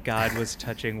 where like God was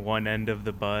touching one end of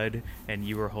the bud and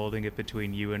you were holding it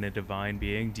between you and a divine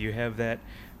being? Do you have that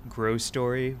grow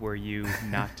story where you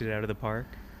knocked it out of the park?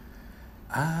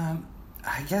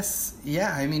 I guess,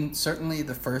 yeah. I mean, certainly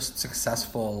the first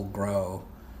successful grow,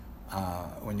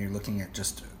 when you're looking at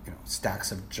just,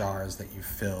 stacks of jars that you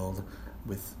filled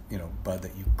with, bud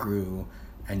that you grew,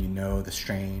 and the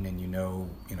strain,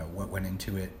 and what went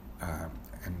into it,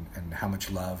 and how much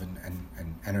love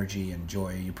and energy and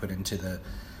joy you put into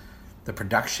the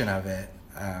production of it.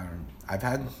 I've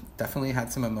definitely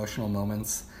had some emotional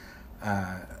moments,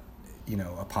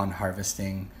 upon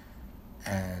harvesting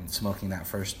and smoking that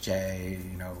first J,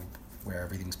 where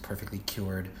everything's perfectly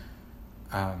cured.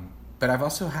 But I've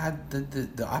also had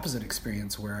the opposite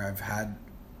experience, where I've had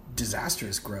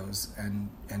disastrous grows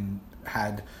and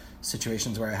had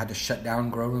situations where I had to shut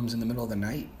down grow rooms in the middle of the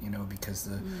night, because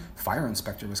the fire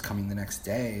inspector was coming the next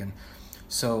day. And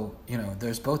so,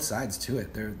 there's both sides to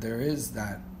it. There is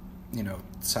that,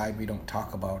 side we don't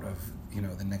talk about of,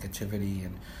 the negativity.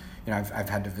 And, I've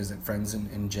had to visit friends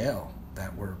in jail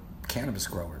that were cannabis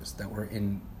growers, that were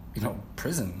in,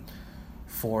 prison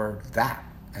for that.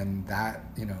 And that,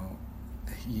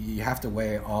 you have to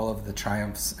weigh all of the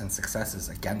triumphs and successes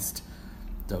against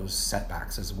those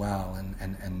setbacks as well,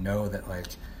 and know that, like,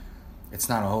 it's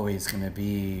not always going to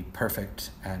be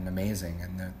perfect and amazing,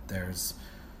 and that there's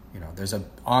an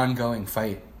ongoing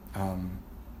fight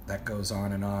that goes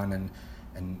on,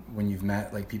 and when you've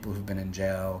met like people who've been in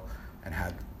jail and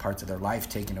had parts of their life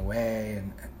taken away,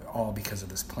 and all because of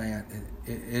this plant,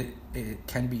 it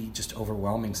can be just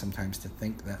overwhelming sometimes to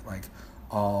think that, like,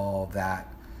 all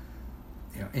that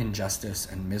injustice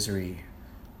and misery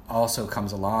also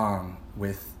comes along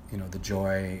with the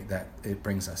joy that it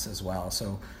brings us as well.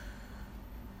 So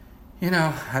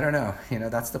I don't know,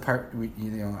 that's the part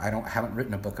I haven't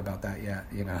written a book about that yet.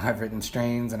 I've written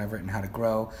strains and I've written how to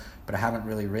grow, but I haven't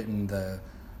really written the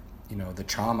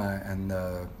trauma and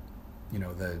the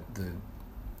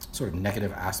sort of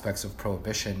negative aspects of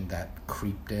prohibition that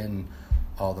creeped in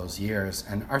all those years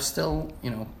and are still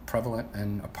prevalent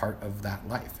and a part of that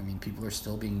life. I mean, people are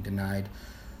still being denied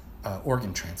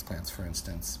organ transplants, for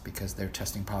instance, because they're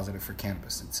testing positive for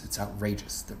cannabis. It's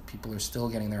outrageous that people are still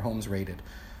getting their homes raided,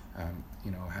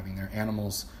 having their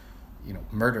animals,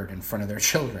 murdered in front of their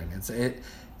children.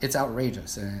 It's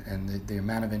outrageous, and the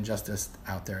amount of injustice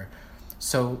out there.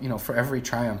 So, for every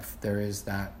triumph, there is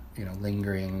that,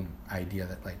 lingering idea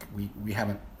that, like, we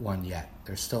haven't won yet.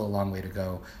 There's still a long way to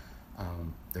go.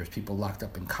 There's people locked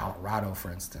up in Colorado,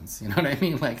 for instance. You know what I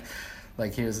mean?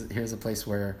 Like here's a place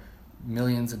where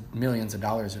millions of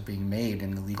dollars are being made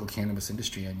in the legal cannabis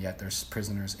industry, and yet there's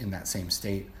prisoners in that same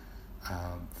state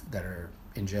that are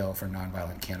in jail for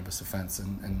nonviolent cannabis offense.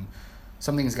 And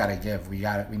something's got to give. We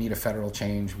need a federal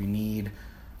change. We need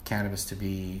cannabis to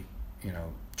be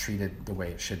treated the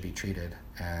way it should be treated,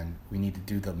 and we need to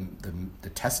do the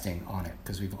testing on it,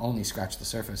 because we've only scratched the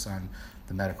surface on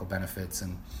the medical benefits.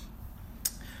 And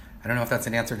I don't know if that's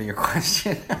an answer to your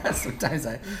question. Sometimes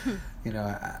I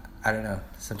don't know.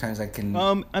 Sometimes I can.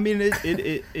 I mean,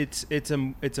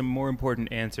 it's a more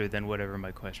important answer than whatever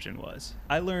my question was.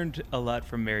 I learned a lot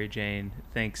from Mary Jane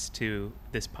thanks to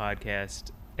this podcast,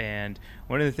 and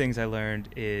one of the things I learned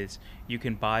is you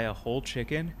can buy a whole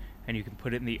chicken and you can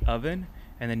put it in the oven,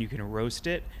 and then you can roast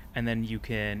it, and then you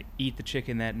can eat the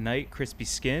chicken that night, crispy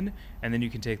skin, and then you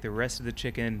can take the rest of the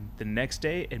chicken the next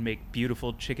day and make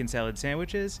beautiful chicken salad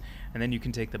sandwiches, and then you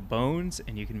can take the bones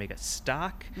and you can make a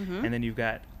stock, and then you've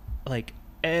got, like,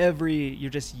 you're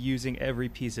just using every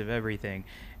piece of everything.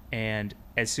 And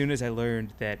as soon as I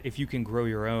learned that if you can grow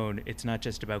your own, it's not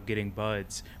just about getting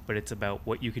buds, but it's about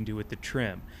what you can do with the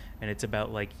trim, and it's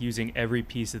about, like, using every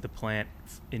piece of the plant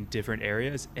in different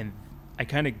areas. And I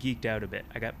kind of geeked out a bit.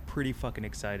 I got pretty fucking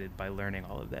excited by learning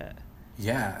all of that.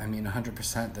 Yeah, I mean,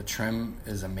 100%. The trim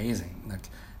is amazing. Like,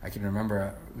 I can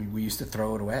remember we used to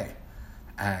throw it away.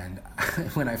 And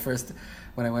when I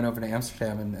went over to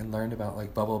Amsterdam and learned about,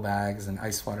 like, bubble bags and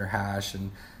ice water hash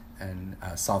and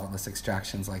solventless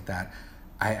extractions like that,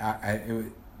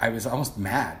 I was almost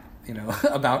mad,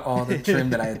 about all the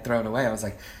trim that I had thrown away. I was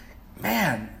like,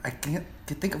 man, I can't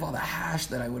think of all the hash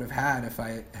that I would have had if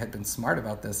I had been smart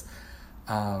about this.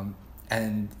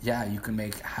 And yeah, you can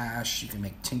make hash, you can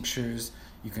make tinctures,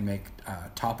 you can make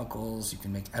topicals, you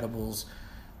can make edibles.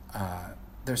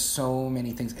 There's so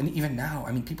many things. And even now,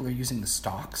 I mean, people are using the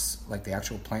stalks, like the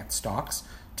actual plant stalks,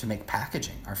 to make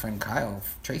packaging. Our friend Kyle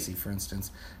Tracy, for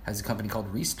instance, has a company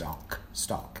called Restalk,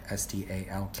 Stalk,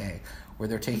 where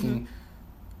they're taking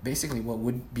basically what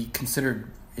would be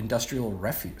considered industrial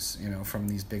refuse, from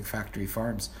these big factory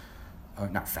farms,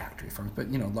 not factory farms,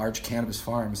 but large cannabis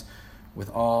farms, with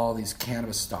all these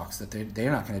cannabis stalks that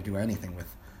they're not going to do anything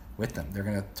with them. They're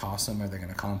going to toss them, or they're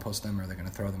going to compost them, or they're going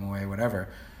to throw them away, whatever.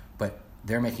 But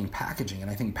they're making packaging, and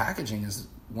I think packaging is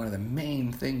one of the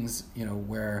main things,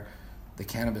 where the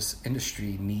cannabis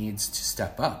industry needs to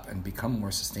step up and become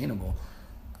more sustainable.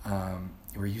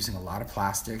 We're using a lot of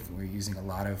plastic. We're using a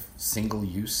lot of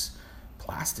single-use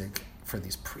plastic for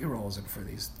these pre-rolls and for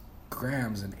these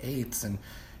grams and eighths, and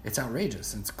it's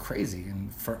outrageous. It's crazy.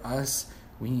 And for us,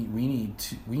 we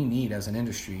need as an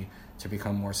industry to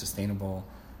become more sustainable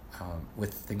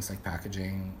with things like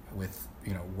packaging, with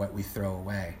what we throw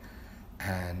away.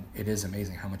 And it is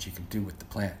amazing how much you can do with the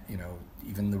plant.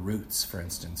 Even the roots, for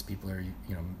instance, people are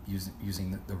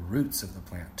using the roots of the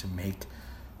plant to make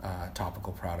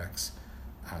topical products.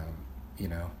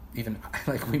 Even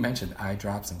like we mentioned, eye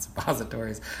drops and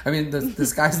suppositories. I mean, the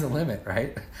sky's the limit,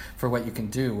 right? For what you can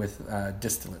do with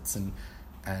distillates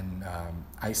and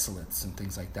isolates and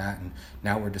things like that. And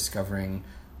now we're discovering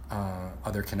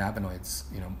other cannabinoids,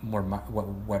 more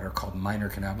what are called minor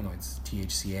cannabinoids,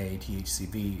 THCA,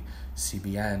 THCV,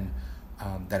 CBN,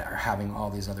 that are having all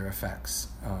these other effects.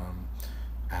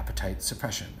 Appetite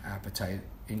suppression, appetite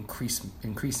increasing,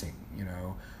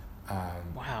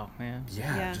 wow, man.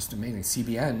 Yeah, just amazing.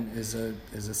 CBN is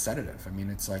a sedative. I mean,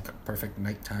 it's like a perfect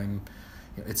nighttime.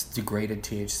 It's degraded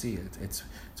THC. It's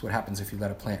what happens if you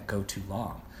let a plant go too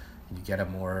long. You get a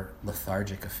more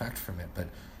lethargic effect from it. But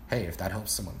hey, if that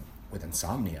helps someone with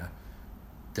insomnia,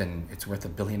 then it's worth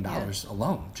 $1 billion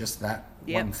alone. Just that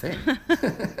one thing.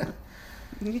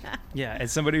 Yeah,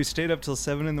 as somebody who stayed up till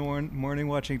 7 in the morning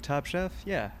watching Top Chef,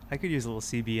 I could use a little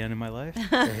CBN in my life.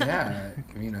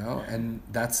 And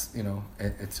that's,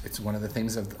 it's one of the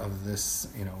things of this,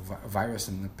 virus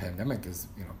and the pandemic is,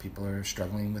 people are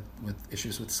struggling with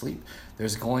issues with sleep.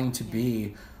 There's going to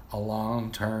be a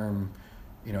long-term,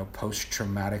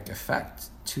 post-traumatic effect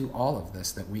to all of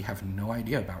this that we have no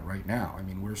idea about right now. I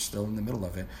mean, we're still in the middle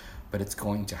of it, but it's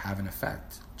going to have an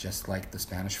effect, just like the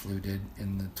Spanish flu did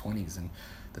in the 20s, and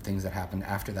the things that happened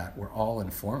after that were all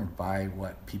informed by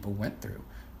what people went through.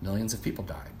 Millions of people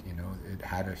died. It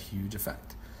had a huge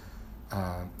effect,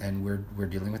 and we're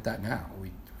dealing with that now.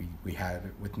 We had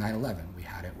it with 9/11. We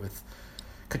had it with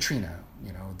Katrina.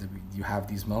 You have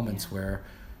these moments where,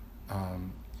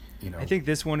 I think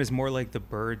this one is more like the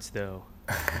birds, though,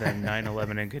 than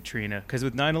 9/11 and Katrina. Because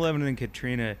with 9/11 and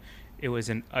Katrina, it was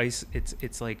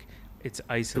it's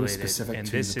isolated, and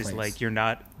this is like you're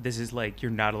not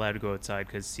allowed to go outside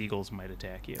because seagulls might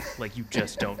attack you. Like, you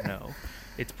just don't know.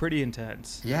 It's pretty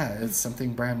intense. Yeah, it's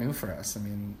something brand new for us. I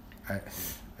mean,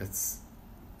 it's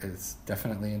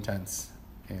definitely intense.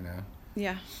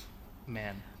 Yeah.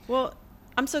 Man. Well,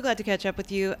 I'm so glad to catch up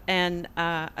with you, and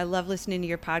I love listening to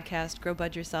your podcast, Grow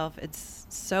Bud Yourself. It's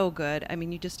so good. I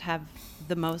mean, you just have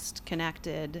the most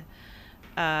connected.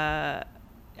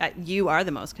 You are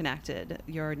the most connected.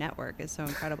 Your network is so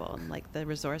incredible, and like the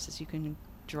resources you can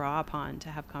draw upon to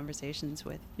have conversations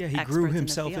with. Yeah, he grew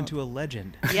himself into a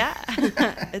legend. Yeah,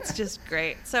 it's just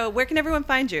great. So, where can everyone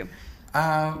find you?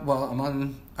 Well, I'm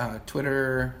on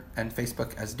Twitter and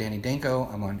Facebook as Danny Danko.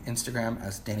 I'm on Instagram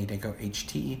as Danny Danko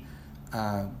HT.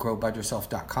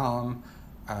 GrowBudYourself.com.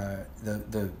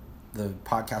 The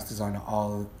podcast is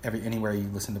on anywhere you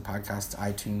listen to podcasts: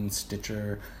 iTunes,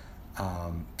 Stitcher,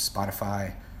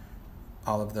 Spotify,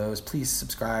 all of those. Please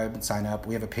subscribe and sign up.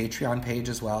 We have a Patreon page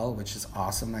as well, which is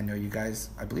awesome. I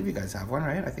believe you guys have one,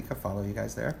 right? I think I follow you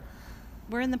guys there.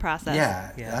 We're in the process.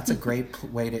 Yeah. That's a great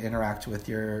way to interact with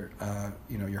your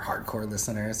your hardcore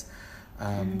listeners.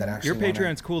 That actually your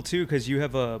Patreon's cool too, because you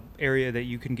have a area that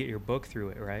you can get your book through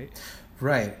it, right?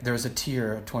 Right. There's a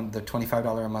tier. The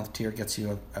 $25 a month tier gets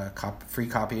you a free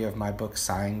copy of my book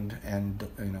signed and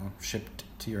shipped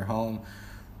to your home.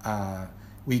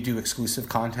 We do exclusive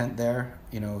content there.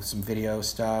 Some video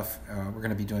stuff. We're going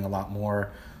to be doing a lot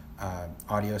more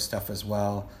audio stuff as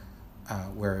well,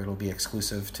 where it'll be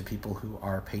exclusive to people who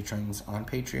are patrons on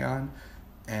Patreon,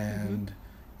 and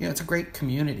it's a great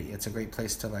community. It's a great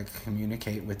place to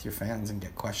communicate with your fans and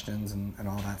get questions and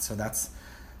all that. So that's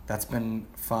been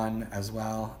fun as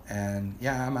well. And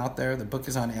I'm out there. The book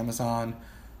is on Amazon.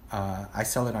 I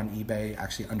sell it on eBay,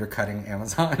 actually undercutting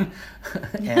Amazon,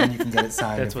 and you can get it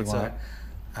signed if you want.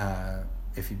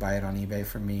 If you buy it on eBay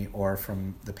from me or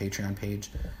from the Patreon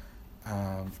page.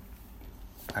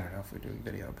 I don't know if we're doing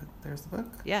video, but there's the book.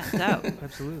 Yeah, no.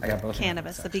 Absolutely. I got both of my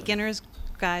Cannabis, books, the actually. Beginner's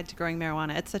Guide to Growing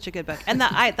Marijuana. It's such a good book. And the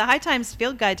High Times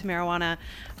Field Guide to Marijuana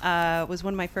was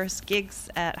one of my first gigs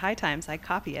at High Times. I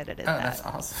copy edited Oh, that. that's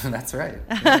awesome. That's right.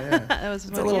 Yeah. That was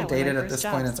It's one- a little yeah, one of my dated at first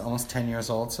this point. jobs. It's almost 10 years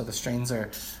old, so the strains are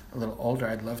a little older.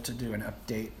 I'd love to do an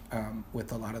update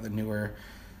with a lot of the newer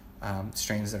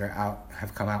strains that are out,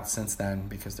 have come out since then,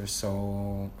 because there's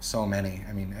so many.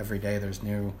 I mean, every day there's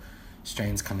new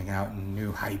strains coming out and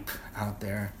new hype out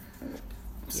there.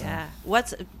 So, Yeah.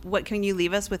 What can you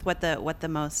leave us with what the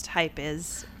most hype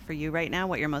is for you right now?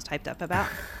 What you're most hyped up about?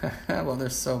 well,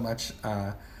 there's so much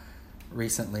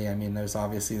recently. I mean, there's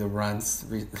obviously the runts.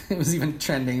 It was even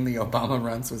trending. The Obama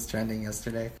runts was trending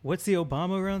yesterday. What's the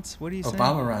Obama runts? What are you saying?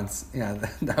 Obama runts. Yeah,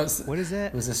 that was. What is that?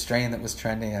 It was a strain that was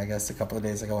trending, I guess, a couple of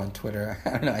days ago on Twitter. I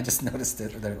don't know. I just noticed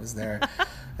that it was there.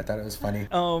 I thought it was funny.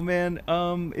 Oh man,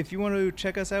 if you want to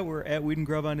check us out, we're at Weed and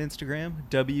Grub on Instagram,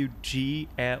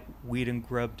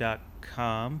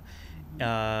 wg@weedandgrub.com.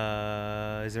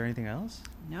 Is there anything else?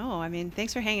 No, I mean,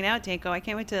 thanks for hanging out, Danko. I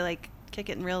can't wait to kick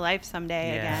it in real life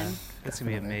someday again. That's gonna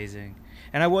be Definitely. amazing.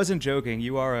 And I wasn't joking.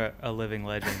 You are a living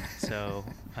legend, so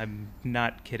I'm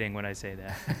not kidding when I say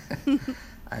that.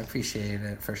 I appreciate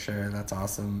it for sure. That's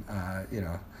awesome.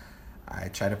 I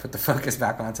try to put the focus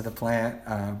back onto the plant,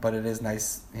 but it is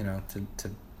nice, to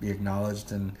be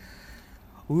acknowledged and.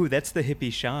 Ooh, that's the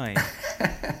hippie shine.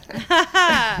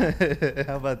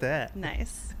 How about that?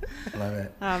 Nice. Love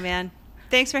it. Oh man,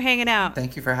 thanks for hanging out.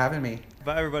 Thank you for having me.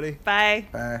 Bye, everybody. Bye.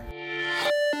 Bye.